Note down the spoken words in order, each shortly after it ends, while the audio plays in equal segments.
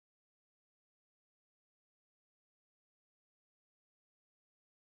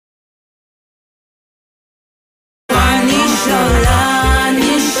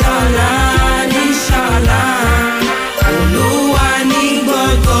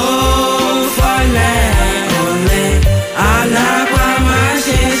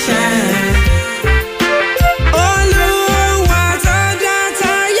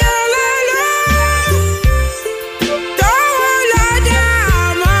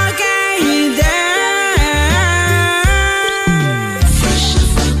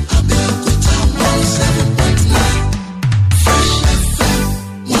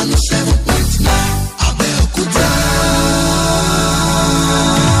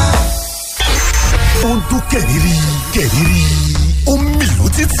dún kẹ̀rìírí kẹ̀rìírí ó ń mì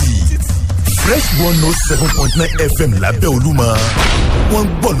lótìtì Fresh 107.9 FM lábẹ́ Olúmọ wọ́n ń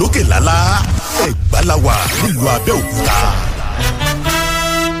gbọ́ lókè lálá Ẹ̀gbá la wà nílùú Abẹ́òkúta.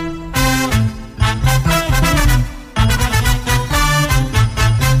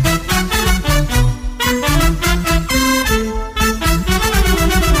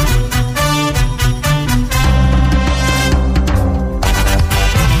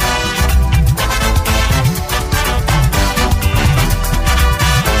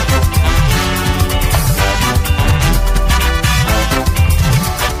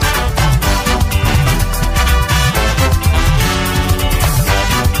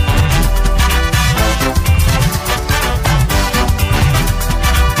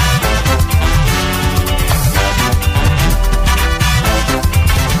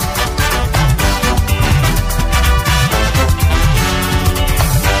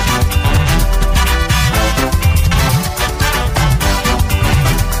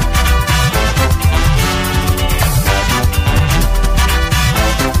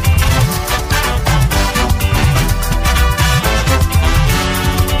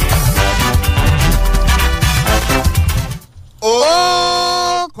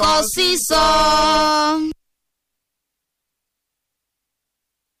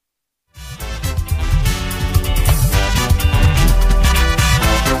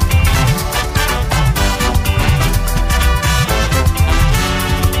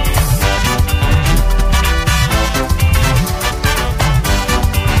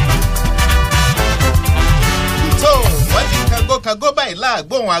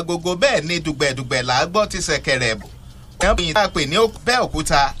 Gbóhùn agogo bẹ́ẹ̀ ni dùgbẹ̀dùgbẹ̀ là á gbọ́ ti ṣẹ̀kẹ̀rẹ̀ bò. ẹ̀yìn bíi tá a pè ní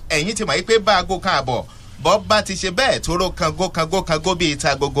Abẹ́òkúta ẹ̀yìn ti mọ̀ pé bá aago kan àbọ̀ bọ́ bá ti ṣe bẹ́ẹ̀ tóró kango bíi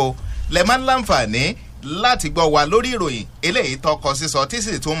ta gogo lẹ máa ń láǹfààní láti gbọ́ wa lórí ìròyìn eléyìí tọkọ sísọ tí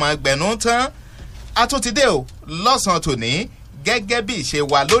sì tún máa gbẹ̀nú tán. a tún ti dé o lọ́sàn-án tòní gẹ́gẹ́ bí ìṣe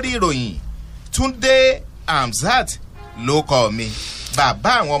wa lórí ìròyìn Túndé Hamzat ló kọ́ mi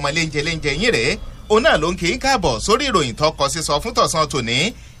bàbá àwọn ọmọ léńjẹ yín rèé òun náà ló ń kí í káàbọ̀ sórí ìròyìn tó kọ sísọ fún tọ̀sán tòní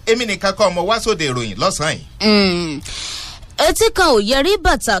èmi nìkan kọ́ ọmọ wá sóde ìròyìn lọ́sàn-án yìí. etí kan ò yẹrí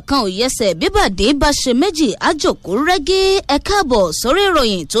bàtà kan ò yẹsẹ̀ bíbàdí bá ṣe méjì àjòkó rẹ́gí ẹ káàbọ̀ sórí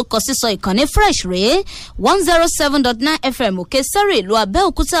ìròyìn tó kọ sísọ ìkànnì Fresh rèé 107.9 FM òkè sáré ìlú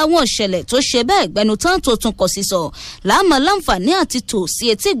Abẹ́òkúta àwọn ìṣẹ̀lẹ̀ tó ṣe bẹ́ẹ̀ gbẹnu tán tó tún kọ sísọ láàmú láǹfààní àti tò sí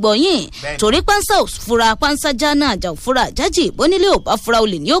etí gbọ̀yìn torí pánsá ò fura pánsá jáná àjà ò fura àjájì bónílé ò bá fura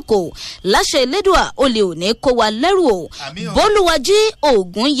olè ní òkò láṣẹ Elédùà olè ò ní kó wa lẹ́rù o Bólúwàjí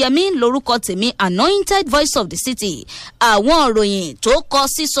Ògúnyẹmí lórúkọ tèmi anointed voice of the city àwọn òròyìn tó kọ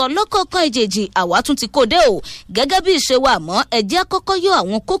sísọ lọ́kọ̀ọ̀kan ìjèjì àwa tún ti kó dé o gẹ́gẹ́ bí ìṣe wa mọ́ ẹ̀jẹ̀ àkọ́kọ́ yọ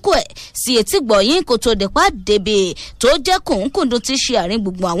àwọn kókó ẹ̀ sí etí gbọ̀yìn kò tó dẹ̀pá débè tó jẹ́ kùnkùndùn ti ṣe àárín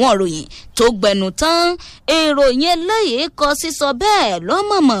gbùngbùn àwọn òròyìn tó gbẹnu tán ìròyìn eléyìí kọ sísọ bẹ́ẹ̀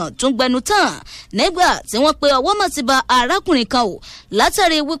lọ́mọ̀mọ̀ tún gbẹnu tán nígbà tí wọ́n pe ọwọ́ mọ̀ ti ba arákùnrin kan o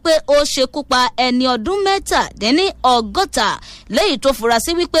látàrí wípé ó ṣekú pa ẹni ọdún 67 lẹ́yìn tó fura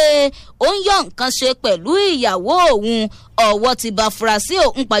sí wípé ó ń yọ nǹkan ṣe pẹ̀lú ìyàwó òun ọwọ́ ti bá afurasí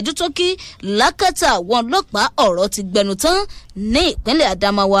òun pàjútókí lákàtà àwọn ọlọ́pàá ọ̀rọ̀ ti gbẹnu tán ní ìpínlẹ̀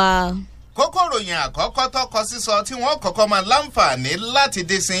Adamawa. kókó ròyìn àkọ́kọ́ tọkọ sísọ tí wọ́n kọ́kọ́ máa láǹfààní láti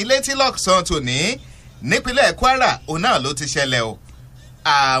dísìn létí lọ́sàn-án tòní nípínlẹ̀ Kwara òun náà ló ti ṣẹlẹ̀ o.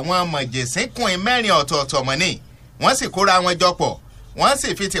 àwọn mọ̀jẹ̀sínkùn mẹ́rin ọ̀tọ̀ọ̀tọ̀ mọ́ ni wọ́n sì kóra wọn jọ pọ̀ wọ́n sì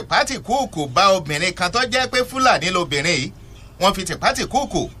fi tìpátìkúùkù bá obìnrin kan tó jẹ́ pé Fúlàní lobìnrin yìí wọ́n fi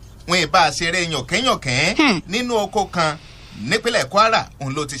tìpátìkúùkù wọn ìbá ṣeré yànkẹ́yànkẹ́ nínú oko kan nípínlẹ̀ Kwara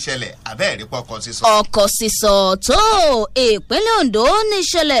òun ló ti ṣẹlẹ̀ abẹ́ẹ̀rí pọkọ sísọ. ọkọ̀ sísọ tó ìpínlẹ̀ Ondo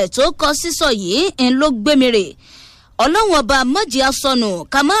níṣẹ̀lẹ̀ tó kọ sísọ yìí ń ló gbémire ọlọ́wọ́n ọba mọ́jì asọnù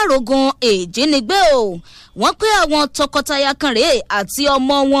ká má rogun ìjínigbé o wọ́n pé àwọn tọkọtaya kan rèé àti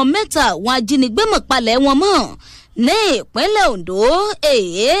ọmọ wọn 3 wọn ajínigbé mọ̀ palẹ̀ wọn mọ́ ní ìpínlẹ̀ Ondo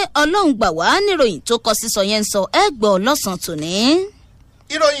ọlọ́run gbà wá níròyìn tó kọ sísọ yẹn ń sọ ẹgbẹ́ ọlọ́sàn tòní.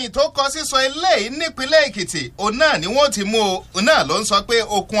 ìròyìn tó kọ sísọ eléyìí nípínlẹ̀ Èkìtì òun náà ni wọ́n ti mú o òun náà ló ń sọ pé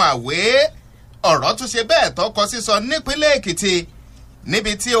okun àwé ọ̀rọ̀ tún ṣe bẹ́ẹ̀ tó kọ sísọ nípínlẹ̀ Èkìtì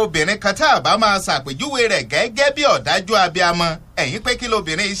níbi tí obìnrin kan tá a bá máa ṣàpèjúwe rẹ̀ gẹ́gẹ́ bí ọ̀dájú abiyamọ ẹ̀yìn pé kí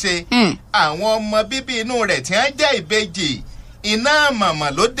lobìnrin ṣe àwọn ọmọ bíbí inú rẹ̀ tí wọ́n jẹ́ ìbejì iná màmá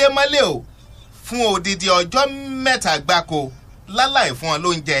ló dé mọ́lẹ̀ o fún odidi ọjọ́ 3 gbáko láláì fún ọ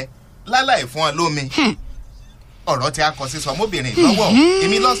lóúnjẹ láláì fún ọ lómi ọ̀rọ̀ tí a kọ sísọ mọ́bìnrin lọ́wọ́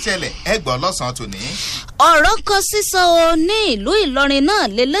èmi lọ́sẹ̀lẹ̀ ẹgbọ́n lọ́sàn-án tòní. ọ̀rọ̀ kọ sísọ o ní ìlú Ìlọrin náà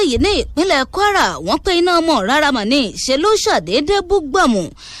lélẹ́yìí ní ìpínlẹ̀ Kwara wọ́n pé iná ọmọ rárá mà ní ṣe ló ṣàdédé búgbàmù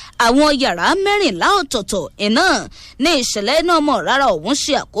àwọn yàrá 14 ọ̀tọ̀ọ̀tọ̀ iná ní ìṣẹ̀lẹ̀ iná ọmọ rárá òun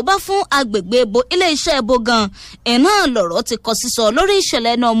ṣe àkóbá fún agbègbè ilé-iṣẹ́ ebo gan iná lọ̀rọ̀ ti kọ sísọ lórí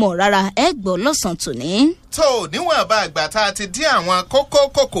ìṣẹ̀lẹ̀ iná ọmọ rárá ẹgbọ́ lọ́sàn-án tòní. tó níwọ̀n bá àgbà tá a ti dín àwọn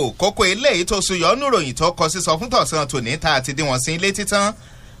kókó eléyìí tó suyọ́nù ròyìn tó kọ sísọ fún tọ̀sán tòní tá a ti dín wọn sí ilé títán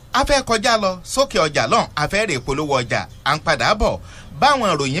a fẹ́ kọjá lọ sókè ọjà lọ́n a fẹ́ rè polówó ọjà à ń padà bọ̀ báwọn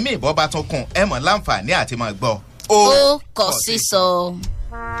ìròyìn míì bọ́ bá tún kún ẹ mọ̀ láǹfààní àti mọ̀ gbọ́. ó kọ sísọ.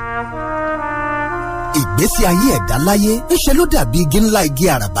 ìgbésí ayé ẹ̀dá láyé ńṣe ló dàbí igi ńlá igi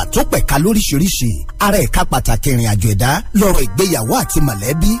àràbà tó pẹ̀ka lóríṣiríṣi ara ẹ̀ka pàtàkì ìrìn àjò ẹ̀dá lọ́rọ̀ ìgbéyàwó àti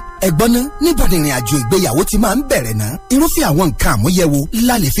mọ̀lẹ́bí ẹ̀gbọ́n náà níbo ni ìrìn àjò ìgbéyàwó ti máa ń bẹ̀rẹ̀ náà irúfẹ́ àwọn nǹkan àmúyẹ̀wò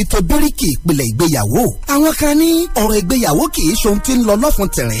la lè fi tó bíríkì ìpìlẹ̀ ìgbéyàwó àwọn kan ní ọ̀rọ̀ ìgbéyàwó kì í ṣe ohun tí ń lọ lọ́fun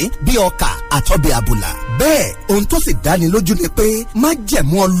tìrín bí ọkà àtọ́bẹ̀ àbùlà bẹ́ẹ̀ ohun tó sì dáni lójú ni pé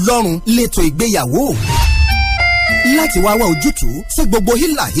májẹ̀mú Ọlọ́run létò ìgbéyàwó láti wá wá ojútùú sí gbogbo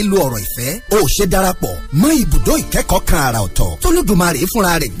hílàhílo ọ̀rọ̀ ìfẹ́ ó ṣe darapọ̀ mọ́ ibùdó ìkẹ́kọ̀ọ́ kan àrà ọ̀tọ̀ tólódùmarè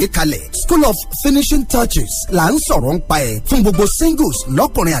fúnra rẹ̀ gbé kalẹ̀ School of Finishing Touches là ń sọ̀rọ̀ ń pa ẹ̀ fún gbogbo singles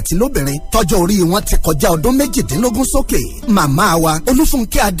lọ́kùnrin àti lóbìnrin tọ́jọ́ orí wọn ti kọjá ọdún 18 sókè màmá wa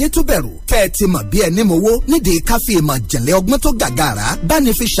Olúfúnkẹ́ Adétúbẹ̀rù kẹ́ ẹ ti mọ̀ bí ẹni mowó nídìí káfí ìmọ̀ jẹ̀lẹ̀ ọgbọ́n tó gàgàrà bá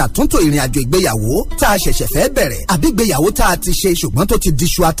ní fi ṣàtúntò ìrìn àjò ìgbéyàwó tá a ṣẹ̀ṣẹ̀ fẹ́ bẹ̀rẹ̀ àbí ìgbéyàwó tá a ti ṣe ṣùgbọ́n tó ti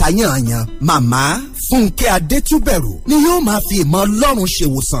diṣu atayanyan màmá Fúnkẹ́ Adétúbẹ̀rù ni yóò máa fi ìmọ̀ Ọlọ́run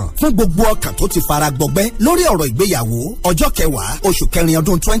ṣèwòsàn fún gbogbo ọkàn tó ti fara gbọgbẹ́ lórí ọ̀rọ̀ ìgbéyàwó ọjọ́ 10 oṣù kẹrin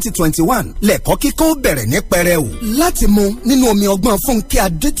ọdún 2021 lẹ́kọ̀ọ́ kíkọ́ bẹ̀rẹ̀ ní pẹrẹu láti mu nínú omi ọgbọ́n Fúnkẹ́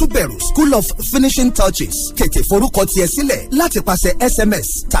Adétúbẹ̀rù School of Finishing Touches tètè forúkọ tiẹ̀ sílẹ̀ láti pàṣẹ SMS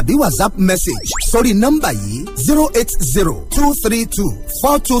tàbí WhatsApp message sórí nọ́mbà yìí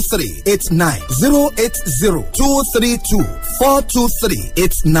 080-232-42389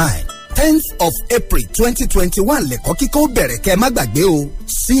 080-232-42389. 10th of April 2021 lẹ́kọ̀ọ́ kíkọ́ bẹ̀rẹ̀ kẹ́ má gbàgbé o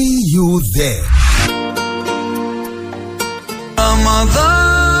see you there.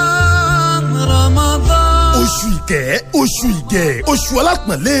 oṣù ìkẹ́ oṣù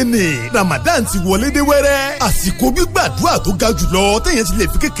alápọ̀nlé ni Ramadan ti wọlé dé wẹ́rẹ́ àsìkò gbígbàdúrà tó ga jùlọ téèyàn ti lè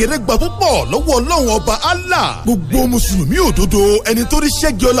fi kékeré gba púpọ̀ lọ́wọ́ Ọlọ́run ọba Allah gbogbo mùsùlùmí òdodo ẹni tó rí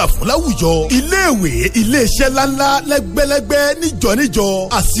ṣẹ́gi ọlá fún láwùjọ iléèwé iléeṣẹ́ ńláńlá lẹ́gbẹ́lẹ́gbẹ́ níjọ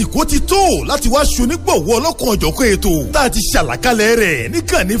àsìkò ti tó láti wá ṣonígbọ̀wọ́ ọlọ́kan ọ̀jọ̀kan ètò tá a ti ṣàlàkalẹ̀ rẹ̀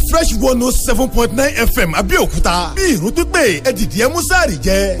níkànnì Fresh 107.9 FM Abẹ́òkúta bí ìrún pípé ẹ̀dìdì ẹ̀músàrì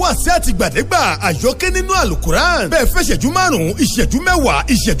jẹ́ wàásù àtìgbàdégbà àyọkẹ́ nínú àlùkùrán bẹ́ẹ̀ fẹ́ ṣẹ́jú márùn-ún ìṣẹ́jú mẹ́wàá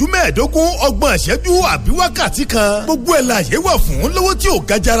ìṣẹ́jú mẹ́ẹ̀ẹ́dógún ọgbọ̀n ìṣẹ́jú àbí wákàtí kan gbogbo ẹ̀ la yẹ wà fún lówó tí ò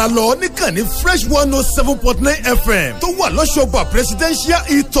ga jara lọ níkànnì Fresh 107.9 FM tó wà lọ́sọ̀gbà Presidential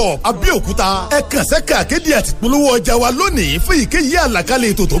Etop Abẹ́òkúta ẹ kàn sẹ́ka akéde àti polówó ọjà wa lónìí fún ìkéyìí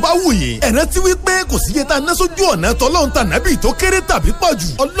àlàkalẹ̀ ètò tó bá wù yín ẹ̀rẹ́ tí wípé kò sí iye tá a ná sójú ọ̀nà tọ́lọ́run tànàbì tó kéré tàbí pọ̀ jù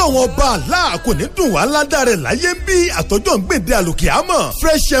Ọlọ́run ọba Allah kò ní dùn wá ládàá rẹ̀ láyé ń bí àtọ́jọ́ ń gbèdé àlòkè àmọ́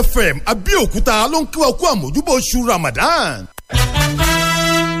Fresh FM Abẹ́òkúta ló ń kí wa kú àmójúbọ̀ oṣù Ramadan.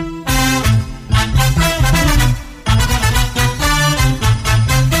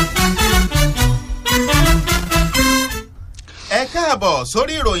 ẹ káàbọ̀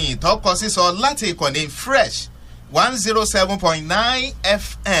sórí ìròyìn tó kọ sísọ láti ìkànnì Fresh 107.9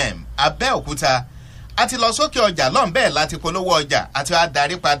 FM Abẹ́òkúta a ti lọ sókè ọjà lọ́nbẹ̀ẹ́ láti polówó ọjà àti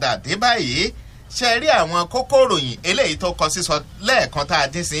adarí padà dé báyìí ṣe rí àwọn kókó ìròyìn eléyìí tó kọ sísọ lẹ́ẹ̀kan tá a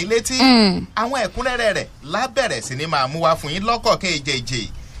dín sí létí àwọn ẹ̀kúnrẹ́rẹ́ rẹ̀ lábẹ̀rẹ̀ sí ni máa mú wá fún yín lọ́kọ̀ọ̀kan èjèèjì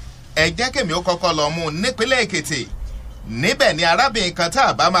ẹ jẹ́ kèmí ó kọ́kọ́ lọ mú nípínlẹ̀ Èkìtì níbẹ̀ ni arábìnrin kan tá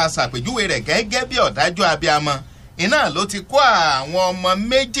a bá máa ṣàpèjúwe rẹ̀ gẹ́gẹ́ bí ọ̀dájú abiyamọ iná ló ti kó àwọn ọmọ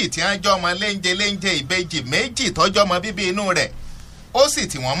méjì tí wọ́n jọ ọmọ léńjẹ ìbejì méjì tọ́jọ́ ọmọ bíbí inú rẹ̀ ó sì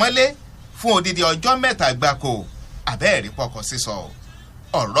tì wọ́n mọ́lé fún odidi ọjọ́ 3 gbáko àbẹ́ẹ̀rí pọkọ sísọ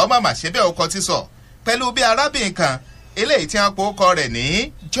ọ̀rọ̀ màmá ṣe bẹ́ẹ̀ ọkọ ti sọ pẹ̀lú bí arábìnrin kan eléyìí tí wọ́n po ọkọ rẹ̀ ní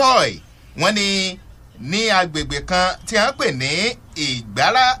Joy wọ́n ní agbègbè kan tí wọ́n pè ní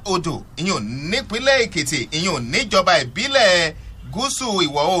Ìgbára Odò ìyún nípínlẹ̀ Èkìtì ìyún níjọba ìbílẹ̀ gúúsù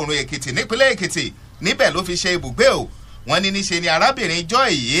ìwọ̀ oòrùn Èkìtì nípínlẹ̀ Èkìtì níbẹ̀ ló fi ṣe ibùgbé o wọ́n ní níṣe ni arábìnrin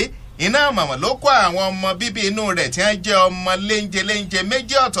Joy yìí iná màmá ló kó àwọn ọmọ bíbí inú rẹ̀ tí wọ́n jẹ́ ọmọ léńjẹ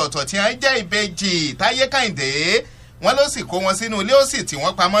méjì ọ̀tọ̀ọ̀tọ̀ tí wọ́n jẹ́ ìbejì Táyé Kàìndé wọ́n ló sì kó wọn sínú ilé ó sì tì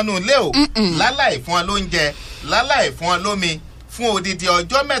wọ́n pamọ́ nínú ilé o láláì fún wọn lóúnjẹ láláì fún wọn lómi fún odidi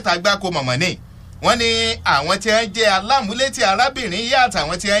ọjọ́ 3 gbáko mọ̀mọ́ ni wọ́n ní àwọn tí wọ́n jẹ́ alámúlétì arábìnrin yìí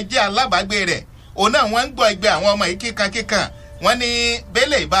àtàwọn tí wọ́n jẹ́ alábàágbé rẹ̀ òun náà wọ́n ń gbọ́ ẹgbẹ́ àwọn ọmọ yìí kíkankíkan wọ́n ní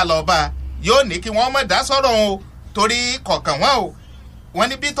bẹ́lẹ̀ ìbálòba yóò ní kí wọ́n mọ̀ dá sọ̀rọ̀ o torí kọ̀ọ̀kan wọn o wọ́n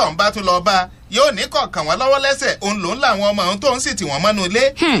ní bí tọ̀hún bá tún lọ bá yóò ní kọ̀ọ̀kan wọn lọ́wọ́ lẹ́sẹ̀ òun lòún làwọn ọmọ òun tó ń sì tì wọ́n mọ́nú ilé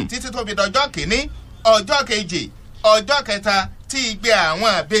títí tó fi dọjọ́ kìíní ọjọ́ kejì ọjọ́ kẹta tí igbe àwọn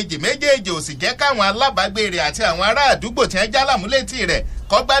àbejì méjèèjì ò sì jẹ́ káwọn alábàágbé rẹ̀ àti àwọn ará àdúgbò tí wọ́n já lámúlétì rẹ̀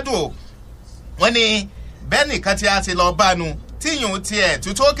kọ́ gbádùn o. wọ́n ní bẹ́ẹ̀ nìkan tí a ti lọ bánu tíyùn tiẹ̀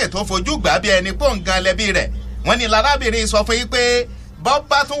tútù òkè tó fojú gbà bí ẹni pò ń gan lẹ́bí rẹ̀. wọ́n ní lárábìnrin sọ fún yí pé bọ́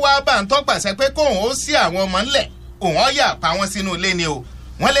bá tún wá bá ń tọ́pàṣẹ pé kóun ó sí àwọn ọmọ ńlẹ̀ òun ọ̀yà pa wọ́n sínú ilé ni o.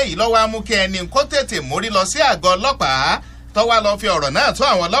 wọ́n léyìí lọ́wọ́ á mú kí ẹni kó tètè mórí lọ sí àgọ́ ọlọ́pàá tọ́wá lọ fi ọ̀rọ̀ náà tó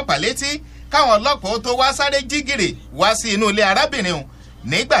àwọn ọlọ́pàá létí káwọn ọlọ́pàá ó tó wá sáré jígìrì wá sí inú ilé arábìnrin o.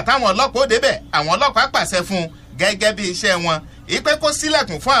 nígbà táwọn ọlọ́pàá ó débẹ̀ àwọn ọlọ́pàá pàṣẹ fún un gẹ́gẹ́ bí iṣẹ́ wọn ìpè kó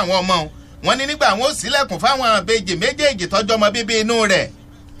sílẹ̀kùn fún àwọn ọmọ wọn ní nígbà wọn ó sílẹ̀kùn fáwọn àbejì méjèèjì tọ́jọ́ ọmọ bíbí inú rẹ̀.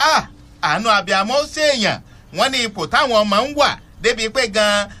 àánú abiyamọ ṣèèyàn wọ́n ní ipò táwọn ọmọ ń wà débi pé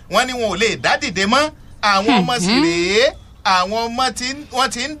gan wọ́n ní wọn ò lè dá dìde mọ́ àwọn ọmọ sì rèé àwọn ọmọ wọ́n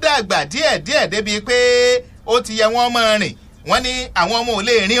ti ń dàgbà díẹ̀díẹ̀ débi pé ó ti yẹ wọ́n mọ́ rìn wọ́n ní àwọn ọmọ ò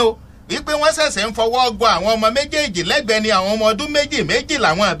lè rìn o wípé wọ́n ṣẹ̀ṣẹ̀ ń fọwọ́ gbọ́ àwọn ọmọ méjèèjì lẹ́gbẹ̀ẹ́ ni àwọn ọmọ ọdún méjì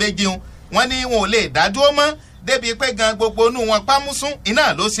làwọn àbejì wọ́n ní wọn ò lè dádúró mọ́ débi pé gan gbogbo inú wọn pámúsún iná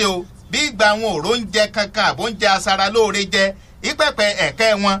ló ṣe o bí ìgbà wọn ò róúnjẹ kankan àbóúnjẹ aṣara lóore jẹ ìpẹ̀pẹ̀ ẹ̀kẹ́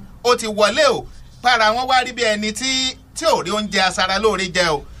wọn ó ti wọlé o para wọn wá rí bí ẹni tí ò rí oúnjẹ aṣara lóore jẹ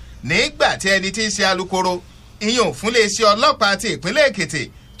o nígbà tí ẹni tí ń ṣe alukoro ìyẹn fún iléeṣẹ́ ọlọ́pàá ti ìpínlẹ̀ Èkìtì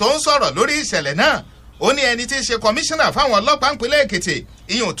tó ń sọ̀rọ̀ lórí ìṣẹ̀lẹ̀ náà ó ní ẹni tí ń ṣe kọmíṣánná fáwọn ọlọ́pàá ìpínlẹ̀ Èkìtì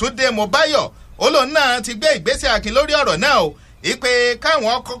ìyẹn Túndé Mọ́báyọ̀ olóòn náà ti gbé ìgbésẹ̀ akin lórí ọ̀rọ̀ náà o ìpè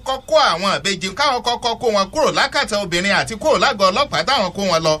káwọn kọ́kọ́ kó àwọn àbejì káwọn kọ́kọ́ kó wọn kúrò lákàtà obìnrin àti kúrò lágọ̀ọ́ ọlọ́pàá táwọn kó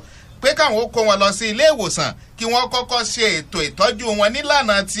wọn lọ pé káwọn kó wọn lọ sí ilé ìwòsàn kí wọ́n kọ́kọ́ ṣe ètò ìtọ́jú wọn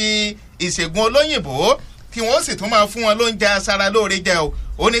nílànà ti ìṣègùn olóyìnbó kí wọ́n sì tún máa fún wọn lóúnjẹ aṣara lóore jẹ o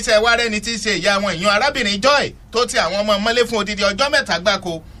oníṣẹ́ wárẹ́ ni tí í ṣe ìyá àwọn èèyàn arábìnrin Joy tó ti àwọn ọmọ mọ́lé fún odidi ọjọ́ 3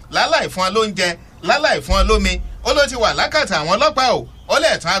 gbáko láláì fún wọn lóúnjẹ láláì fún wọn lómi ó ló ti wà lákàtà àwọn ọlọ́pàá o ó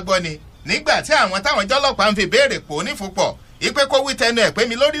lẹ́ẹ̀tàn agbọ́ ni nígbà tí àwọn táwọn jọ́lọ́pàá ń fi béèrè pò nífupọ̀ ìpè kó wí tẹnu ẹ̀ pé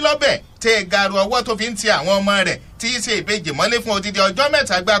mi lórí lọ́bẹ̀ tẹ garu ọwọ́ tó fi ń ti àwọn ọmọ rẹ̀ tí í ṣe ìbejì mọ́lé fún odidi ọjọ́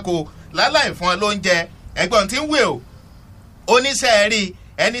 3 gbáko láláì fún wọn lóúnjẹ ẹ̀gbọ́n tí ń wé o oníṣẹ́ rí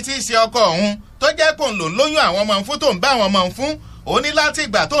ẹni tí í ṣe ọkọ òun tó jẹ́ pò ń lò ń lóyún àwọn ọmọ fún tó ń bá àwọn ọmọ fún ó ní láti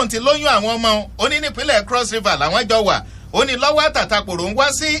ìgbà tó ń ti lóyún àwọn ọmọ ó ní nípínlẹ̀ Cross River làwọn jọ wà ó ní lọ́wọ́ àtàtàpòrò ń wá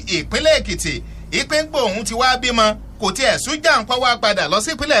sí ìpínlẹ̀ Èkìtì ìpínpò òun ti wá bímọ kò tiẹ̀ sújà ń pọ́ wá padà lọ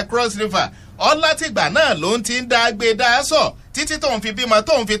sí ìpínlẹ̀ Cross River ọ láti ìgbà náà ló ń ti ń dá gbé dá sọ títí tóun fi bímọ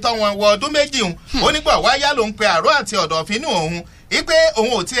tóun fi tọ́ wọn wọ ọdún méjì òun ó nígbà wáyá ló ń pe àrò àti ọ̀dọ̀fínú òun ìpè òun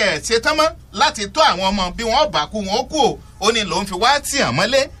ò tiẹ̀ ṣetán mọ́ láti tọ́ àwọn ọmọ bí wọ́n bá kú wọn ó kú ó ní lòun fi wá tì hàn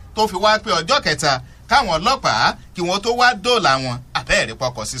mọ́lé tó fi wá pé ọjọ́ kẹta káwọn ọlọ́pàá kí wọ́n tó wá dóòlà wọn àbẹ́ẹ̀rí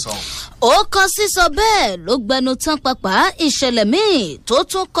pọkọ sísọ. ó kọ sísọ bẹ́ẹ̀ ló gbẹnu tán pàpà ìṣẹ̀lẹ̀ míì tó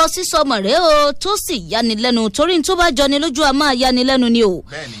tún kọ sísọ mọ̀rẹ́ o tó sì yanilẹ́nu torí tó bá jọni lójú a máa yanilẹ́nu ni o.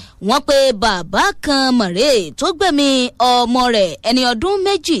 wọ́n pe bàbá kan mọ̀rẹ́ tó gbẹ̀mí ọmọ rẹ̀ ẹni ọdún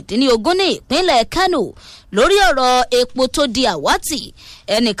 18 ní ìpínlẹ̀ Kano lórí ọ̀rọ̀ epo tó di àwátì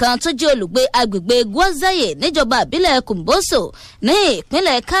ẹnìkan tó jẹ́ olùgbé agbègbè Gwazaye níjọba àbílẹ̀ Kumboso ní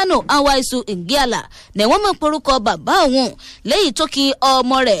ìpínlẹ̀ Kano Awaisu Ngiala ni wọ́n mọ̀ porúkọ bàbá òun lẹ́yìn tó kí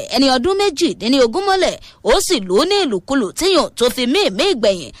ọmọ rẹ̀ ẹni ọdún 18 mọ́lẹ̀ ó sì lù ú ní ìlùkulù tíyàn tó fi mímí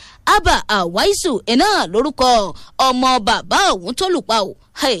ìgbẹ̀yìn Abba Awaisu iná lórúkọ ọmọ bàbá òun tó lù pa o.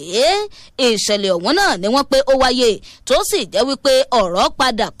 ìṣẹ̀lẹ̀ ọ̀hún náà ni wọ́n pé ó wáyé tó sì jẹ́ wípé ọ̀rọ̀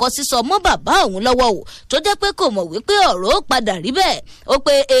padà kọ sísọ mọ́ bàbá òun lọ́wọ́ o tó jẹ́ pé kò mọ̀ wípé ọ̀rọ̀ ó padà rí bẹ́ẹ̀ ó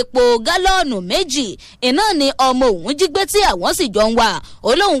pé epo gálọ́ọ̀nù 2 iná ni ọmọ òun jí gbé tí àwọn sì jọ ń wà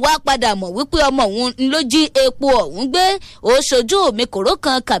olóhùn wá padà mọ̀ wípé ọmọ òun ló jí epo ọ̀hún gbé ó ṣojú mi kòró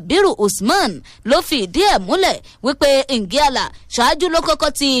kan Kabiru Usman ló fi ìdí ẹ̀ múlẹ̀ wípé Ngiala ṣáájú ló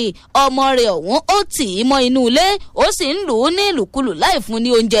kọ́kọ́ ti ọmọ rẹ̀ ọ̀hún ó tì í mọ́ inú ilé ó sì ń lù ú ní ìlùkulù láì fún ní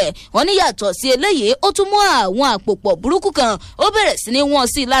oúnjẹ wọn ní yàtọ̀ sí eléyìí ó tún mú àwọn àpòpọ̀ burúkú kan ó bẹ̀rẹ̀ sí ní wọ́n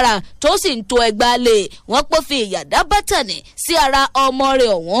sí lára tó sì ń to ẹgbàá lé wọ́n pọ̀ fi ìyàdá bátànì sí ara ọmọ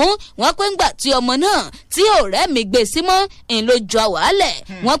rẹ̀ ọ̀hún wọ́n pé ńgbà tí ọmọ náà tí ọ̀rẹ́ mi gbé sí mọ́ ń ló jọ wàhálẹ̀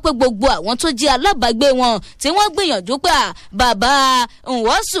wọ́n pé gbogbo àwọn tó jẹ́ alábàágbé wọn tí wọ́n gbìyànjú pé bàbá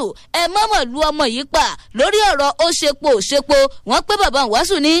Nwosu ẹ mọ̀mọ̀ lu ọmọ yìí pa lórí ọ̀rọ̀ ó ṣepo wọ́n pé bàbá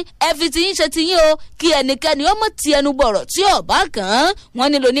Nwosu ní ẹ fi ti yín ṣe ti yín o kí ẹnikẹ́ni ọmọ ti ẹnu bọ̀rọ̀ tí ọ̀bá kàn án wọ́n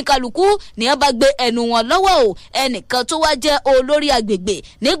nílò oníkálukú ní wọ́n bá gbé ẹnu wọn lọ́wọ́ o ẹnìkan tó wá jẹ́ olórí agbègbè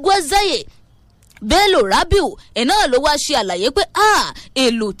ní Gwazaye Bello Rabiu iná ló wá ṣe àlàyé pé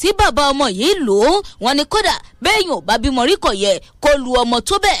ìlú tí bàbá ọmọ yìí lò ó wọ́n ní kódà bẹ́ẹ̀yìn ò bá bímọ rí kò yẹ kó lu ọmọ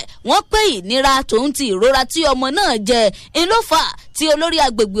tó bẹ́ẹ̀ wọ́n pé ìnira tòun ti ìrora tí ọmọ náà jẹ ń ló fà tí tí olórí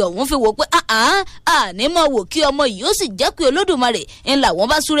agbègbè ọ̀hún fi wò pé àní mọ̀ wò kí ọmọ yìí ó sì jẹ́ pé olódùmarè ń làwọn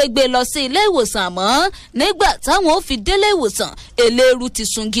bá súré gbé lọ sí ilé ìwòsàn àmọ́ nígbà táwọn ó fi délé ìwòsàn eléru ti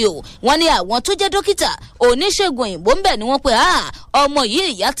sungi o wọ́n ní àwọn tó jẹ́ dókítà oníṣègùn òyìnbó ń bẹ̀ ni wọ́n pé ọmọ yìí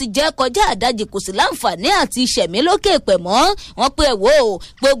ìyá ti jẹ́ kọjá àdájì kò sí láǹfààní àti ìṣẹ̀mí lókè pẹ̀ mọ́ wọ́n pé ẹ̀wò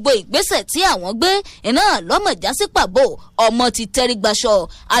gbogbo ìgbésẹ̀ tí àwọn gbé iná lọ́mọ̀já sí pàbó ọmọ ti tẹ́rí gbaṣọ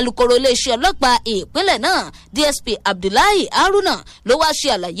alūkkóró iléeṣẹ́ ọlọ́pàá ìpínlẹ̀ náà DSP Abdullahi Haruna ló wá ṣe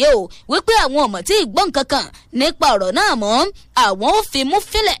àlàyé o wípé àwọn ọmọ tí ìgbọ́n kankan nípa ọ̀rọ̀ náà mọ́ àwọn ò fi mú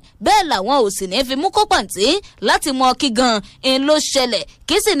fílẹ̀ bẹ́ẹ̀ làwọn ò sì ní fi mú kó pàǹtí láti mọ kí gan in ló ṣẹlẹ̀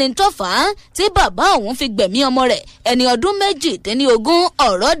kí sì ní tó fà á tí bàbá òun fi gbẹ̀mí ọmọ rẹ̀ ẹni ọdún 18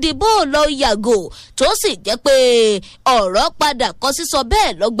 ọ̀rọ̀ di bó lọ yàgò tó sì jẹ́ pé ọ̀rọ̀ padà kọ sísọ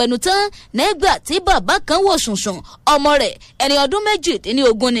bẹ́ẹ̀ lọ́gbẹnu tán nígbà tí bàbá kan wò ṣùnṣùn ọmọ rẹ̀ ẹni ọdún 18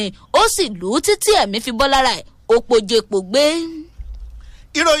 ni ó sì lù ú títí ẹ̀mí fi bọ́ lára ẹ̀ ó pojèpò gbé.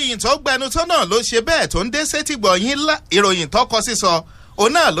 ìròyìn tó gbẹnu tán náà ló ṣe bẹ́ẹ̀ tó ń dé sétígbọ̀ yín ìròyìn tó kọ sísọ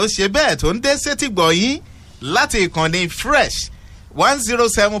òun náà ló ṣe bẹ́ẹ̀ tó ń dé sétígbọ̀ yín láti ìkànnì Fresh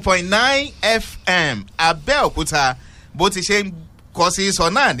 107.9 FM Abẹ́òkúta bó ti ṣe ń kọ sísọ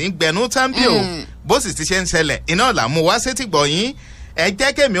náà ní gbẹnu tánbí o bó sì ti ṣe ń ṣẹlẹ̀ iná là mú wá sétígbọ̀ yín ẹ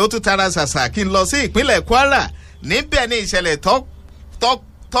jẹ́ kémi ó tún tara ṣàṣà kí n lọ sí ìpínlẹ̀ Kwara níbẹ̀ ní ìṣẹ̀lẹ̀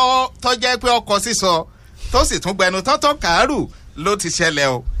tó jẹ́ pé ọkọ̀ sísọ tó sì tún gbẹnu tọ́tọ́ kàárù ló ti ṣẹlẹ̀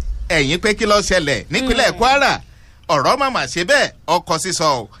o ẹ̀yìn pé kí ló ṣẹlẹ̀ nípínlẹ̀ Kwara ọ̀rọ̀ màmá ṣe bẹ́ẹ̀ ọkọ̀ sísọ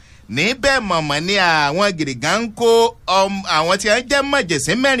o níbẹ̀ mọ̀mọ́ ní àwọn gìrìgà ń kó àwọn tí wọ́n jẹ́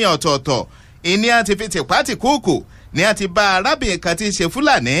mọ̀jẹ̀sí 4 ọ̀tọ̀ọ̀tọ̀ ìní àti fi tìpátìkúùkù ní àti bá arábìnrin kan tí ń ṣe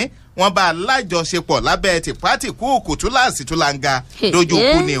Fúlàní wọ́n bá alájọṣepọ̀ lábẹ́ tìpátìkúùkù túláàsì túlanga lójú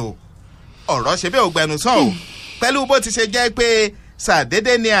kú ni o ọ̀rọ̀ ṣe bẹ́ẹ̀ ògbẹ́nu sàn o pẹ̀lú bó ti ṣe jẹ́ pé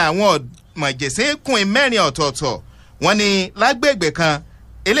ṣàdédé ni àwọn mọ̀jẹ̀sí kùn 4 ọ̀tọ̀ọ̀tọ̀ wọ́n ní lágbègbè kan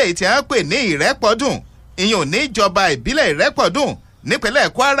eléyìí tí a ń pè ní Ìrẹ́pọ̀dùn ìyẹn ní ìjọba ìbílẹ̀ Ìrẹ́pọ̀dùn nípínlẹ̀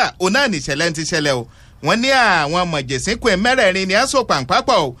Kwara òun náà nìṣẹ̀lẹ̀ ti ṣẹlẹ̀ o wọ́n ní àwọn mọ̀jẹ̀sí kùn 4 ni a so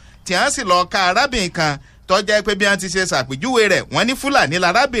pàǹpápọ̀ o tí a sì lọ ka arábìnrin kan tó jẹ́ pé bí wọ́n ti ṣe ṣàpèjúwe rẹ̀ wọ́n ní Fúlàní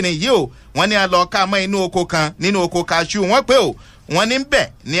lárábìnrin yìí o wọ́n ní a lọ ka mọ́ inú oko kan nínú oko kaṣú wọ́n pé o wọ́n ní bẹ̀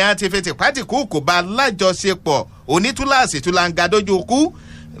ni a ti fi tìpátìkúùkù bá lájọṣepọ̀ onítúláàsì túlanga dójú kú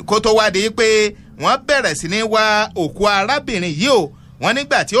kó tó wá di pé wọ́n bẹ̀rẹ̀ sí ní wá òkú arábìnrin yìí o wọ́n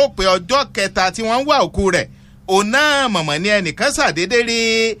nígbà tí ó pé ọjọ́ kẹta tí wọ́n ń wá òkú rẹ̀ òun náà mọ̀mọ́ ní ẹnìkan ṣàdédé rí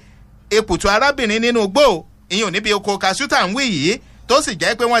èpùtù arábìnrin nínú igbó ìyẹn níbi oko kasuta ń wí yìí tó sì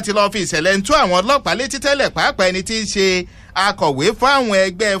jẹ́ pé wọ́n ti lọ́ọ́ fi ìṣẹ̀lẹ̀ ń tú àwọn ọlọ́pàá létí tẹ́lẹ̀ pàápàá ẹni tí í ṣe akọ̀wé fún àwọn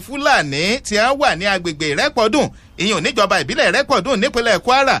ẹgbẹ́ Fúlàní tí wọ́n wà ní agbègbè Ìrẹ́pọ̀dùn ìyẹn níjọba ìbílẹ̀ Ìrẹ́pọ̀dùn nípínlẹ̀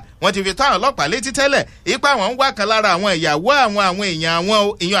Kwara wọ́n ti fi tó àwọn ọlọ́pàá létí tẹ́lẹ̀ ipa àwọn ń wá kan lára àwọn ìyàwó àwọn èèyàn àwọn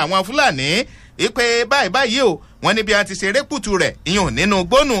ìyẹn àwọn Fúlàní ipe báyìí o wọ́n ní bí wọ́n ti ṣe rẹ́pùtù rẹ̀ ìyẹn nínú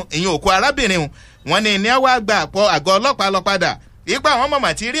gbónú ìyẹn òkú arábìnrin wọ́n ní wá gba àpọ̀ àgọ́ ọlọ́pàá lọ padà ipa àwọn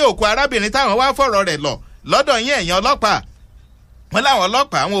mọ̀mọ́ ti rí òkú arábìnrin táwọn wá fọ̀rọ̀ rẹ̀ lọ lọ́dọ̀ yín ẹ̀yàn ọlọ́pàá wọ́n láwọn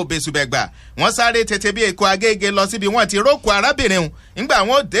ọlọ́pàá àwọn òbèsùbẹ̀gbà wọ́n sáré tètè bí èkó agége lọ síbi wọ́n ti rókù arábìnrin nígbà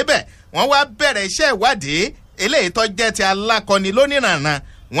wọn ò débẹ̀ wọ́n wá bẹ̀rẹ̀ iṣẹ́ ìwádìí eléyìí tó jẹ́ ti alákọni lónìrànràn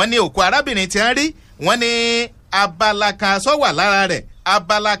wọ́n ní òkú arábìnrin tí wọ́n rí wọ́n ní abala kan sọ wà lára rẹ̀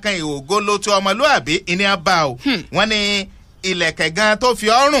abala kan ìhòògó ló tó ọmọlúàbí ìní abá o wọ́n ní ilẹ̀kẹ̀ gan tó fi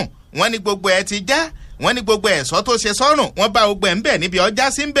ọrùn wọ́n ní gbogbo ẹ̀ ti já wọ́n ní gbogbo ẹ̀ṣọ́ tó ṣe sọ́rùn wọ́n bá gbogbo ẹ̀ ń bẹ̀ níbi ọjà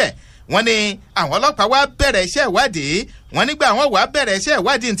sí ń bẹ̀ wọ́n ní àwọn ọlọ́pàá wá bẹ̀rẹ̀ iṣẹ́ ìwádìí wọ́n nígbà wọ́n wá bẹ̀rẹ̀ iṣẹ́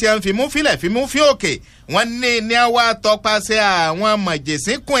ìwádìí tí wọ́n fi mú fílẹ̀ fi mú fín òkè wọ́n ní wá tọpasẹ̀ àwọn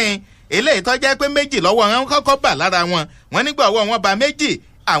mọ̀jẹ̀sínkùn eléyìí tó jẹ́ pé 2 lọ́wọ́ wọn kọ́kọ́ bà lára wọn wọ́n nígbà ọwọ́ wọn bá 2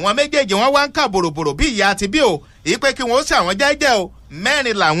 àwọn méjèèjì wọ́n wá ń kà bòròbòrò bí ìyá àti bí o ìpè kí wọ́n ṣàwọn jẹ́jẹ́ o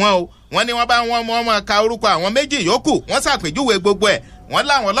 4 làwọn o wọ́n ní wọ́n bá wọn mọ́ ka orúkọ àwọn 2 yòókù wọ́n ṣàpèjúwe gbogbo ẹ̀ wọ́n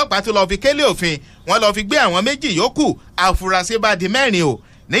láwọn ọlọ́pàá tó lọ fi kélé òfin wọ́n lọ fi gbé àwọn 2 yòókù àfúrásì bá di 4 o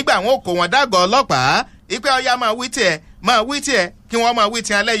nígbà wọn kò wọn dàgọ́ ọlọ́pàá ìpè ọya máa wí tiẹ̀ kí wọ́n máa wí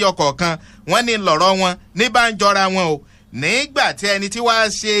tiẹ̀ lẹ́yọ kọ̀ọ̀kan wọ́n ní lọ̀rọ̀ wọn ní bá ń jọra wọn o nígbà tí ẹni tí wàá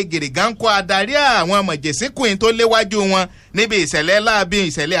ṣe gìrìgánkọ adarí àwọn mọ̀jẹ̀sínkùn tó léwájú wọn níbi ìṣẹ̀lẹ̀ láabi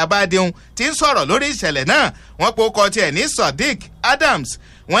ìṣẹ̀lẹ̀ abádéhùn tí ń sọ̀rọ̀ lórí ìṣẹ̀lẹ̀ náà wọ́n po kọ tiẹ̀ ní Sodiq Adams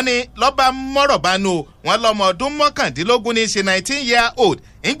wọ́n ní lọ́ba mọ́rọ̀bánu wọ́n lọ́mọ ọdún 19 ní ṣe 19-year-old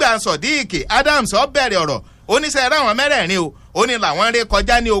nígbà Sodiq Adams ó bẹ̀rẹ̀ ọ̀rọ̀ oníṣẹ́ ráwọn 4 o ó ní làwọn ré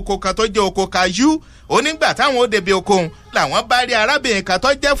kọjá ní oko kan tó jẹ́ oko kajú onígbà táwọn ó débi oko òun làwọn bá rí arábìnrin kan tó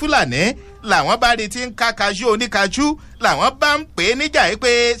jẹ́ Fúlàní làwọn bá rí tí ń ká kajú oníkajú làwọn bá ń pè é níjà yìí pé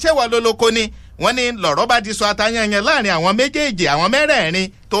ṣé wọ́n lólóko ni wọ́n ní lọ̀rọ̀ bá ti sọ atayanyan láàrin àwọn méjèèjì àwọn 4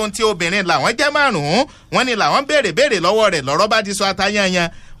 tó ń ti obìnrin làwọn jẹ́ 5 wọ́n ní làwọn béèrè lọ́wọ́ rẹ̀ lọ̀rọ̀ bá ti sọ atayanyan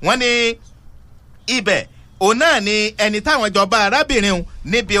wọ́n ní ibẹ̀ òun náà ni ẹni táwọn jọba arábìnrin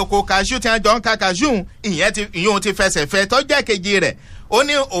níbi oko kaṣú tí wọ́n jọ ń ka kaṣú ìyẹn ti fẹsẹ̀ fẹ́ tọ́jà kejì rẹ̀ ó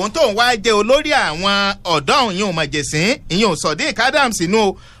ní òun tóun wá jẹ́ olórí àwọn ọ̀dọ́ òun yìí ò mọ̀jẹ̀sín ìyẹn Sodiq Adams nù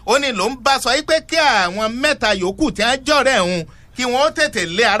ó ní ló ń bá sọ pé kí àwọn mẹ́ta yòókù tí wọ́n jọ̀rẹ́ òun kí wọ́n tètè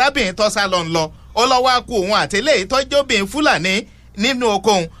lé arábìnrin tó sá lọ ń lọ ó lọ́wọ́ akú òun àtẹlẹ́ ìtọ́jọ́bìnrin Fúlàní nínú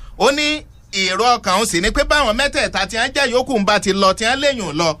oko òun ó ní èrò ọkàn òun sì ni pé báwọn mẹ́tẹ̀ẹ̀ta tí wọ́n jẹ́ yòókù ń bá ti lọ tí wọ́n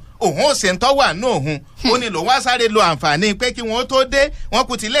léyìn lọ òun ò sì ń tọ́ wà ní òun ó ní lòun wá sáré lo àǹfààní pé kí wọ́n tó dé wọ́n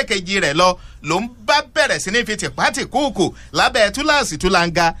kú ti lẹ́ẹ̀kejì rẹ̀ lọ lòun bá bẹ̀rẹ̀ sí ní fi tìpátì kúùkù lábẹ́ túláàsì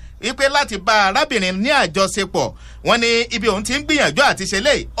túlanga wípé láti bá arábìnrin ní àjọṣepọ̀ wọ́n ní ibi òun ti ń gbìyànjú àti ṣe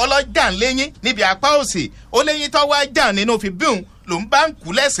lé ọlọ́jà ń léyìn níbi apá òsì ó léyìn tó wá jà nínú fi bíun lòun bá ń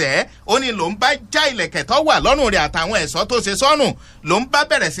kú lẹ́sẹ̀ẹ́ ó ní lòun bá já ìlẹ̀kẹ̀ tó wà lọ́rùn rẹ̀ àtàwọn ẹ̀ṣọ́ tó ṣe sọ́rùn lòun bá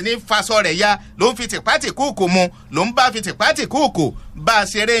bẹ̀rẹ̀ sí ní faṣọ rẹ̀ ya lòun fi tìpátì kúùkù mu lòun bá fi tìpátì kúùkù bá a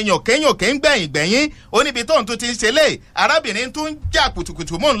ṣeré yànkẹ́yànkẹ́ ń gbẹ̀yìn ó níbi tóun tún ti ń ṣe lé arábìnrin tún ń jà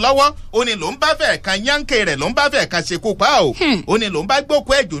kùtùkùtù mọ́ ń lọ́wọ́ ó ní lòun bá fẹ́ kan yánkè rẹ̀ lòun bá fẹ́ kan ṣekú pa ó ní lòun bá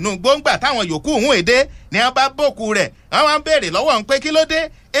gbókù ẹ̀jùnú gbóngbà táwọn yòókù òun èdè ni wọ́n bá bókù rẹ̀ wọ́n wá ń béèrè lọ́wọ́ ń pé kí ló dé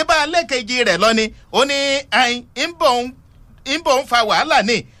ebá alẹ́kejì rẹ̀ lọ ni ó ní ń bò ń fa wàhálà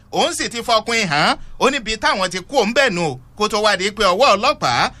ni òun sì ti fọkùn hàn ó níbi táwọn ti kú òun bẹ̀ nù kó tó wá di pé ọwọ́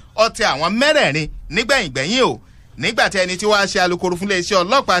ọlọ́pàá ọtí àwọn mẹ́rẹ̀ẹ̀rin nígbẹ̀yìngbẹ̀yìn o nígbà tí ẹni tí wàá ṣe alukoro fún iléeṣẹ́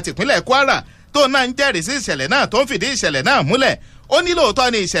ọlọ́pàá tìpínlẹ̀ Kwara tó náà ń jẹ́rìí sí ìṣẹ̀lẹ̀ náà tó ń fìdí ìṣẹ̀lẹ̀ náà múlẹ̀ ó ní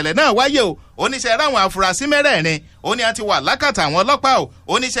lóòótọ́ ni ìṣẹ̀lẹ̀ náà wáyé o oníṣẹ́ ráwọn afurasí mẹ́rẹ̀ẹ̀rin ó ní a ti wà lákàtà àwọn ọlọ́pàá o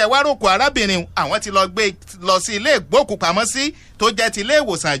oníṣẹ́ wáròkò arábìnrin àwọn ti lọ gbé lọ sí ilé ìgbókùpamọ́sí tó jẹ́ ti ilé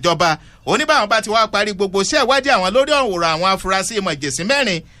ìwòsàn ìjọba oníbàwọn bá ti wá parí gbogbo iṣẹ́ ìwádìí àwọn lórí ọ̀rọ̀ àwọn afurasí mọ̀jẹ̀sí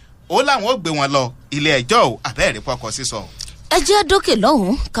mẹ́rin ó láwọn ó gbé wọn lọ ilé ẹjọ́ o àbẹ́ẹ̀rí pọkọ sísọ. ẹ jẹ́ dókè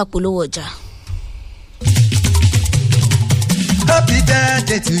lọ́hùn-ún ká polówó ọjà. Happy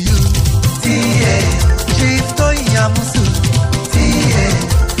birthday to you, T.A. Chief Toyin Amusu, T.A.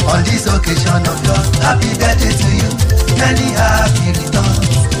 On this occasion of love, happy birthday to you, many happy returns,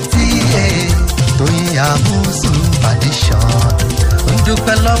 T.A. Toyin Amusu Foundation.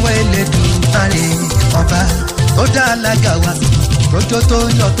 Ndúpẹ́ lọ́wọ́ Elédùmarè ọba ó dá alága wa lójó tó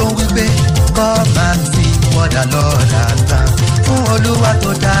ń yọ tó ń wípé come and see what the Lord has done. Fún Olúwa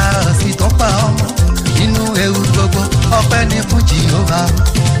tó dá ọ̀sìn tó pa ọmọ nínú ewu gbogbo ọpẹ́ ní fún Jèhófà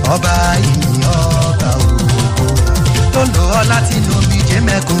ọba ìyìn ọba ògo tó lò ọ́ láti inú omijé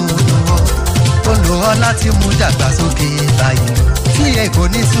mẹ́kúnnù ọ́ tó lò ọ́ láti mú dàgbàsókè báyìí tí èkó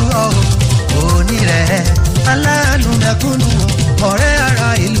ní sú ọ́ òní rẹ̀ aláàánú mẹ́kúnnù ọ̀rẹ́ ara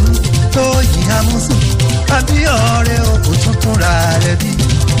ìlú Tóyìn Amusu àbí ọ̀rẹ́ òkú tuntun ra rẹ̀ bí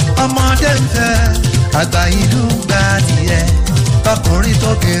ọmọdé ń fẹ́ àgbà ìlú gbà tiẹ̀ ọkùnrin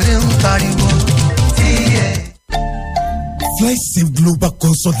tóbìnrin ń pariwo. Flysafe Global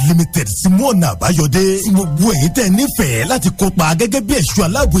Consult Limited ti mú ọ̀nà àbáyọdé sí gbogbo ẹ̀yin tẹ́ nífẹ̀ẹ́ láti kópa gẹ́gẹ́ bí ẹ̀ṣọ́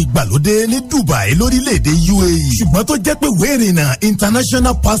aláàbò ìgbàlódé ní Dubai lórílẹ̀‐èdè UAE ṣùgbọ́n tó jẹ́ pé wéèrìnà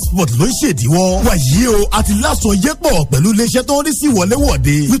international passport ló ń ṣèdíwọ́ wàyí o àti láṣọ yẹ́pọ̀ pẹ̀lú iléeṣẹ́ tó ń rí sí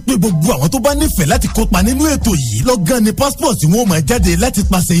ìwọléwọ̀de wípé gbogbo àwọn tó bá nífẹ̀ẹ́ láti kópa nínú ètò yìí lọ́gán ni passport tí wọ́n máa jáde láti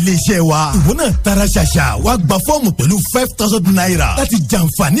pàṣẹ iléeṣẹ́ wa ìwọ náà tara ṣàṣà wá gba fọ́ọ̀mù pẹ̀lú 5,000 naira láti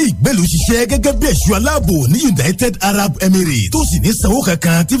jàǹfààní ìgbélú ṣiṣẹ́ gẹ́gẹ́ bí ẹ̀ṣọ́ aláàbò ní United Arab Emirates tó sì ní sanwó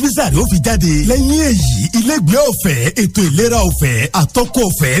kankan tí fisa rẹ̀ ó fi jáde lẹ́yìn èyí ilégbé ọ̀fẹ́ ètò ìlera ọ̀fẹ́ àtọ́kọ̀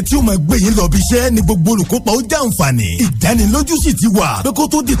ọ̀fẹ́ tí ó máa gbé yín lọ bí iṣẹ́ ní gbogbo olùkópa ó jàǹfààní ìdánilójú sì ti wà pé kó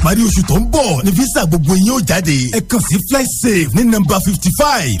tó di parí oṣù tó ń bọ̀ ní fisa gbogbo yín ó jáde ẹ kàn sí Flysafe ní nọ́mbà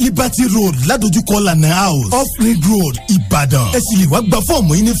 55 Liberty Road ládojúkọ lana house off Ring Road Ìbàdàn ẹ sì lè wá gba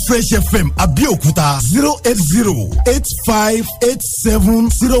fọ́ọ̀mù yín ní Fresh FM Abẹ́òkúta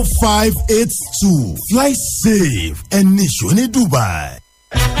 08085870582 Flysafe ẹni ìṣó ní Dubai.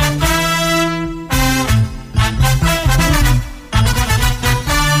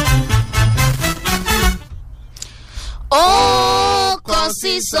 ó kọ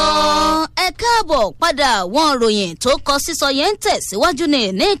sísọ ẹ káàbọ̀ padà àwọn ìròyìn tó kọ sísọ yẹn ń tẹ̀síwájú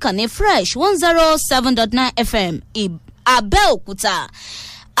ní ìkànnì Fresh 107.9 FM Abẹ́òkúta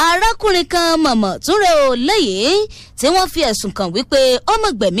arákùnrin kan mọ̀mọ́ túnrẹ́ ò lẹ́yìn tí wọ́n fi ẹ̀sùn kàn wípé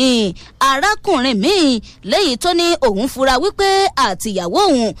ọmọgbẹ̀mí arákùnrin míì lẹ́yìn tó ní òun fura wípé àtìyàwó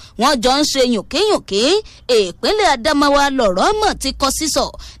òun wọ́n jọ ń ṣe yùnkíyùnkí ìpínlẹ̀ Adamawa lọ̀rọ̀ mọ̀ ti kọ sísọ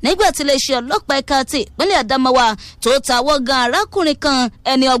nígbà tí iléeṣẹ́ ọlọ́pàá ẹ̀ka ti ìpínlẹ̀ Adamawa tó tawọ́ gan arákùnrin kan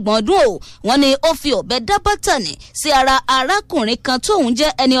ẹni 30 ọdún o wọ́n ní ó fi ọ̀bẹ dá bátànì sí ara arákùnrin kan tóun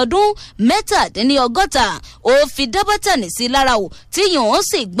jẹ́ ẹni ọdún 67 ó fi dá bátànì sí lára o tí yòówó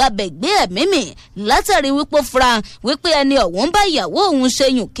sì gbabẹ̀ gbé ẹ̀mí mì látàrí wípé fura wípé ẹni ọ̀hún bá ìyàwó òun ṣe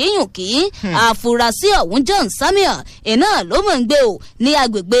yùnkíyùnkí àfúrásì ọ̀hún John Samuel iná ló mọ̀ ń gbé o ní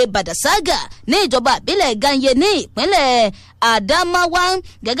agbègbè Badasaga ní ìjọba àbílẹ̀ Ganye ní ìpínlẹ̀ Adamawa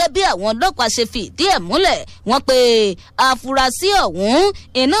gẹ́gẹ́ bí àwọn ọlọ́pàá ṣe fi ìdí ẹ̀ múlẹ̀ wọ́n pé àfúrásì ọ̀hún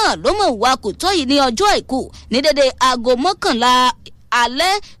iná ló mọ̀ wá kò tó yìí ní ọjọ́ àìkú ní dédé aago 11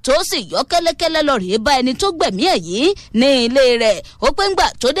 alẹ́ tó sì yọ kẹ́lẹ́kẹ́lẹ́ lọ rèé bá ẹni tó gbẹ̀mí ẹ̀ yìí ní ilé rẹ̀ ó pé ńgbà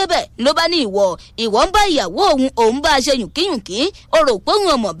tó débẹ̀ ló bá ní ìwọ ń bá ìyàwó òun bá a ṣe yùnkíyùnkí ó rò pé òun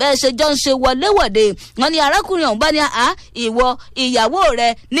ọmọ bẹ́ẹ̀ ṣe jọ ń ṣe wọléwọ̀de wọn ni arákùnrin ọ̀hún bá ní ìwọ ìyàwó rẹ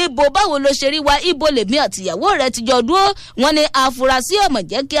níbo báwo ló ṣe rí wa ibo lèmi àti ìyàwó rẹ ti jọ dúró wọn ni àfúrásì ọmọ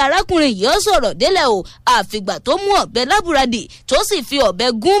jẹ́ kí arákùnrin yìí ó sọ̀rọ̀ délẹ̀ o àfìgbà tó mú ọ̀bẹ lábúradì tó sì fi ọ̀bẹ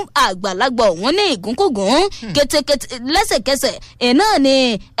gún àgbàlagbà òun ní ìgúnkúgún kétékété lẹ́sẹ̀kẹsẹ̀ náà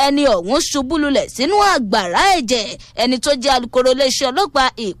ni ẹni ọ̀hún ṣubú lulẹ̀ sínú àgbàrá ẹ̀jẹ̀ ẹni tó jẹ́ alukoro iléeṣẹ́ ọlọ́pàá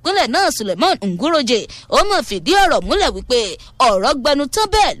ìpínlẹ̀ náà Suleiman Nguroje ó mọ̀ fìdí ọ̀rọ̀ múlẹ̀ wípé ọ̀rọ̀ gbẹnu tán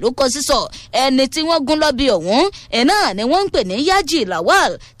bẹ́ẹ̀ ló kọ sísọ ẹni tí wọ́n gún lọ́bí ọ̀hún náà ni wọ́n ń pè ní Yaji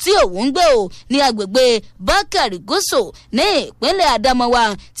Lawal tí òun gbé o ní agbègbè Bakari Goso ní ìpínlẹ̀ Adamawa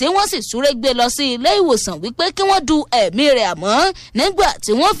tí wọ́n sì súré gbé lọ sí ilé ìwòsàn wípé kí wọ́n du ẹ̀mí rẹ̀ àmọ́ nígbà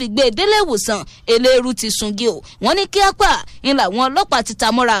tí wọ́n fi gbé délé ìwòsàn eléru ti sungi o wọ́n ní kí apá ńlá wọn ọlọ́pàá ti ta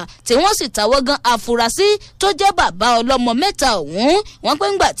mọ́ra tí wọ́n sì tàwọ́ gan àfúrásì tó jẹ́ bàbá ọlọ́mọ mẹ́ta ọ̀hún wọ́n pé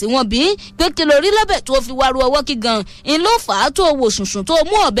ńgbà tí wọ́n bí pé kí lórí lọ́bẹ̀ tó fi wárú ọwọ́ kí gan ń ló fà á tó wò sùnsùn tó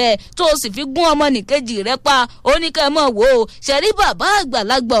mú ọ̀bẹ tó sì fi gún ọmọ nìkejì rẹ̀ pa ó ní kẹ́ mọ̀ wò ó ṣẹ̀rí bàbá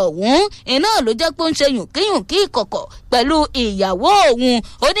àgbàlagbà ọ̀hún iná ló jẹ́ pé ó ń ṣe yùnkíyùnkí ìkọ̀kọ̀ pẹ̀lú ìyàwó òun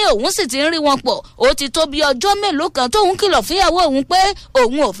ó ní òun sì ti ń rí wọn pọ̀ ó ti tó bí ọjọ́ mélòó kan tóun kìlọ̀ fún ìyàwó òun pé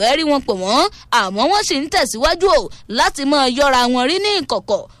òun ò fẹ́ rí wọn pọ̀ mọ́ àmọ́ wọ́n sì ń tẹ̀síwájú o láti máa yọra wọn rí ní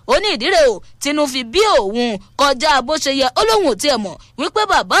ìkọ̀kọ̀ ó ní ìdíre o tinú fi bí òun kọjá bó ṣe yẹ ó lóun ò tiẹ̀ mọ̀ wípé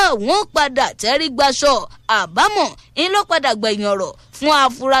bàbá òun padà tẹ́rí gbaṣọ àbámọ̀ ń ló padà gbẹ̀yìn ọ̀rọ̀ fún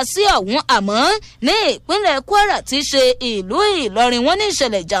àfúrásì ọ̀hún àmọ́ ní ìpínlẹ̀ Kwara tí í ṣe ìlú Ìlọrin wọn ní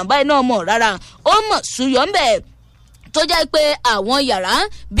ìṣẹ̀lẹ̀ ìjàmbá iná ọmọ rárá ó mọ̀ súyọ́ ńbẹ̀ tó jẹ́ pé àwọn yàrá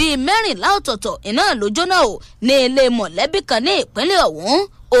bíi 14 ọ̀tọ̀ọ̀tọ̀ iná ló jóná o ní ilé mọ̀lẹ́bí kan ní ìpínlẹ̀ ọ̀hún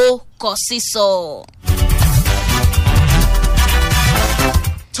ó kọ sísọ.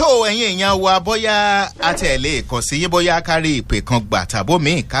 tó ẹ̀yin èèyàn wa bóyá àtẹ̀lé kọ̀ sí yín bóyá kárí ìpè kan gbà tàbó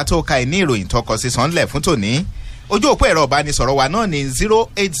míì ká tó ka ní ìròyìn tọkọ sísan ńlẹ̀ fún tòní ojú òpó ẹ̀rọ ìbánisọ̀rọ̀ wa náà ní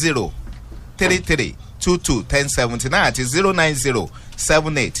 08033221079 àti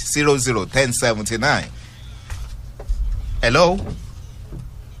 09078001079. hello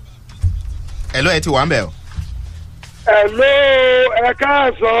ẹ ti wà ń bẹ̀ o. hello ẹ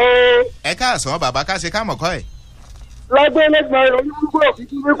káàsán. ẹ káàsán bàbá ká ṣe ká mọ̀ kọ́ ẹ̀. lágbé lẹ́gbẹ̀ẹ́ olúkúlùkù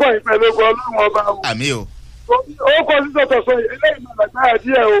òfìsí nípa ìpẹ̀lẹ́gbẹ̀ ọlọ́run ọba o. àmì o. ó kọ sí tọ̀tọ̀sọ eléyìí máa gbàgbára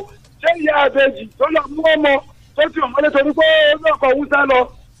díẹ̀ o ṣé ìyá àbẹ́jì tó lọ mú ọmọ tó ti ọmọdé torí pé ó ní ọkọ̀ òun sá lọ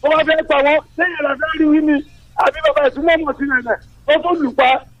ó wá fẹ́ pa wọ́n ṣé ìyá rẹ̀ fẹ́ rí wí ni àbí bàbá ìtumọ̀ mọ̀ sí rẹ̀ tó tó lù pa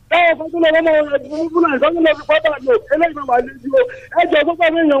táwọn kan tó lọ mọ́ rẹ̀ fún àìsàn lọ fi pátá lò eléyìí máa wà lójú o ẹjọ́ tó bá fẹ́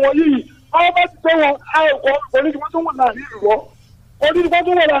yàn wọ́n yìí àwọn bá ti tó wọn àìkọ́ onídìbò tó wọ̀ láàrin ìlú wọn onídìbò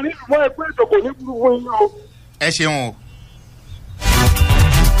tó wọ̀ láàrin ìlú wọn ẹgbẹ́ ìjọkọ̀ ní gbúgbú yín o. ẹ ṣeun o.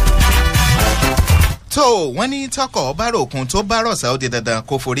 tó wọ́n ní tọkọ̀ bá ròkun tó bá rọ̀ṣà ó di dandan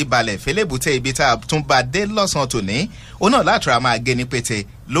kó forí balẹ̀ fẹlẹ́bùtẹ́ ibi tá a tún bá dé lọ́sàn-án tòní òun náà látara máa gé ní pété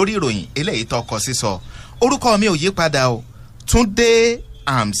lórí ìròyìn eléyìí tọkọ sísọ orúkọ mi ò yí padà o Túndé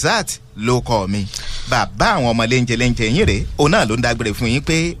Hamzat ló kọ mi bàbá àwọn ọmọ léńjẹ yín rèé òun náà ló ń dágbére fún yín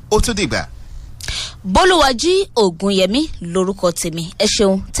pé ó tún dìgbà. Bólúwàjí Ògúnyẹmí lórúkọ tèmi ẹ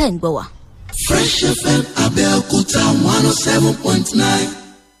ṣeun tẹ́ ń gbọ́ wá. Fresh FM Abẹ́òkúta 107.9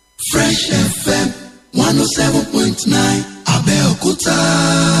 Fresh FM 107.9 Abẹ́òkúta.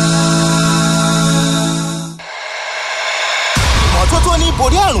 ìmọ́tótó ní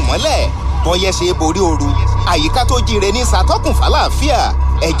borí àrùn mọ́lẹ̀ bọ́yẹ́ ṣe borí ooru àyíká tó jíire ní ṣàtọ́kùn fàlàáfíà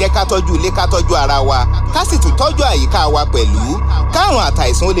ẹ jẹ́ ká tọ́jú ilé ká tọ́jú ara wa ká sì tún tọ́jú àyíká wa pẹ̀lú káàrùn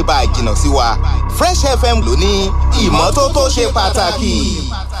àtàìsàn ó lè bá a jìnnà sí wa Fresh FM ló ní ìmọ́tótó ṣe pàtàkì.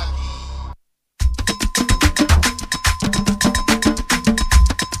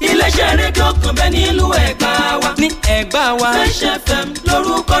 iléeṣẹ́ rédíò kan bẹ́ẹ̀ nílùú Ẹ̀gbá wa. ní Ẹ̀gbá wa. Fresh FM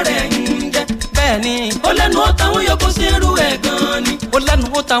lórúkọ rẹ̀ ń jẹ́. bẹ́ẹ̀ni. ó lẹ́nu ó tàwọn yòókù sí irú ẹ̀ gan ni. ó lẹ́nu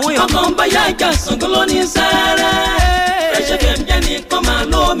ó tàwọn yòókù. ọkàn bá yá ìjà Ṣàngó ló ní sẹ́rẹ́. Fresh FM jẹ́ nìkan máa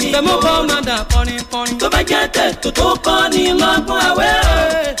lómi. bẹ́ẹ̀ kọ́ máa dà kọrin. tó bá jẹ́ tẹ̀ tó kọ́ ni lọ́gbọ́n àwẹ̀.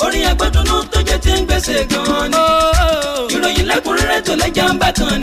 orin ẹgbẹ́ dunu tó jẹ́ ti ń gbèsè gan ni. ìròyìn lẹ́kùnrẹ́rẹ́ tó lẹ́jà ń bá kan